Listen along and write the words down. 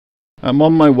I'm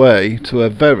on my way to a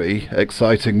very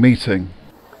exciting meeting.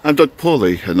 I'm Doug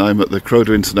Pawley and I'm at the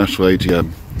Croda International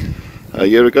AGM. A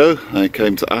year ago I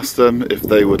came to ask them if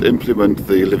they would implement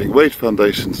the Living Wage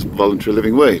Foundation's voluntary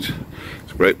living wage.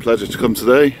 It's a great pleasure to come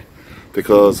today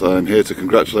because I'm here to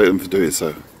congratulate them for doing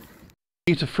so.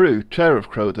 Peter Frew, chair of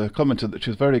Croda, commented that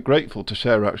she was very grateful to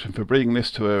Share Action for bringing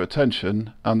this to her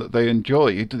attention and that they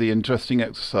enjoyed the interesting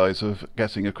exercise of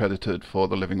getting accredited for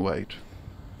the living wage.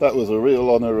 That was a real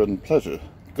honour and pleasure.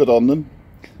 Good on them,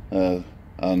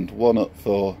 and one up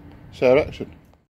for Share Action.